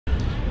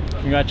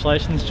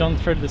Congratulations, John,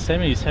 through to the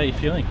semis. How are you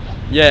feeling?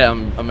 Yeah,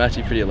 I'm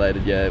actually pretty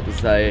elated. Yeah, it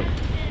was a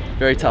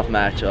very tough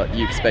match.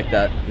 You expect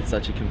that with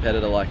such a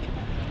competitor like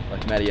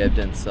Matthew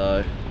Ebden.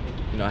 So,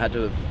 I had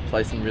to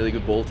play some really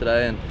good ball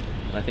today, and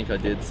I think I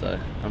did. So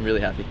I'm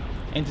really happy.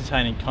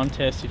 Entertaining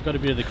contest. You've got a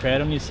bit of the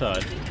crowd on your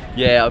side.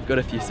 Yeah, I've got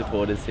a few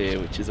supporters here,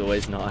 which is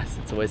always nice.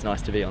 It's always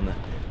nice to be on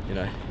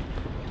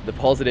the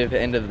positive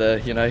end of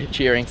the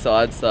cheering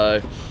side.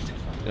 So,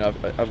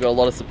 I've got a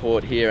lot of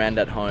support here and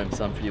at home.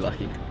 So I'm pretty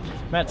lucky.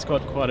 Matt's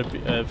got quite a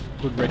bit of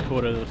good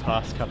record over the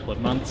past couple of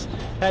months.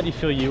 How do you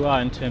feel you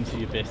are in terms of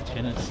your best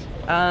tennis?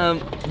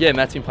 Yeah,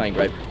 Matt's been playing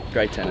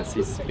great tennis.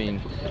 He's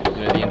been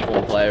the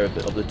informed player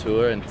of the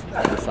tour and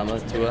the summer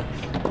tour,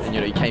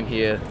 and he came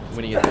here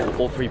winning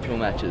all 3 Pill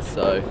matches.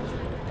 So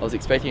I was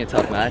expecting a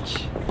tough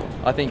match.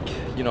 I think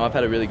I've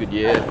had a really good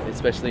year,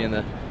 especially in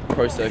the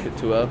pro circuit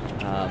tour.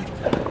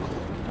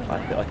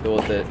 I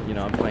thought that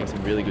I'm playing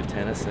some really good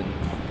tennis, and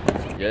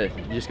yeah,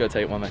 you just got to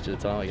take it one match at a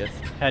time, I guess.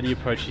 How do you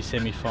approach your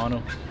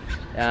semi-final?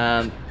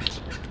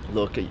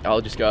 Look,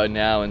 I'll just go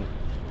now and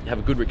have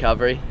a good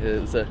recovery.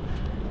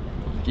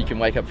 You can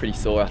wake up pretty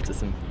sore after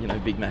some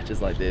big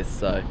matches like this,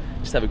 so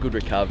just have a good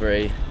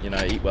recovery,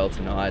 eat well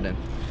tonight, and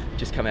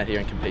just come out here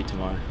and compete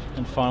tomorrow.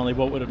 And finally,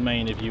 what would it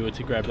mean if you were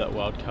to grab that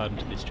wild card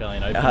into the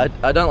Australian Open?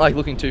 I don't like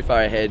looking too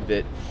far ahead,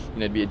 but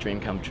it'd be a dream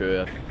come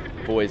true.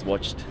 I've always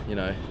watched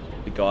the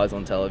guys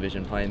on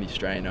television playing the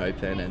Australian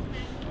Open,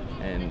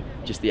 and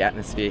just the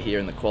atmosphere here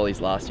and the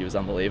qualies last year was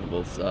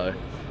unbelievable. So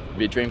it'd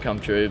be a dream come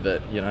true,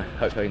 but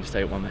hopefully I can just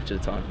take it one match at a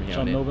time from here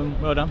on in. John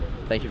Millman, well done.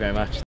 Thank you very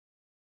much.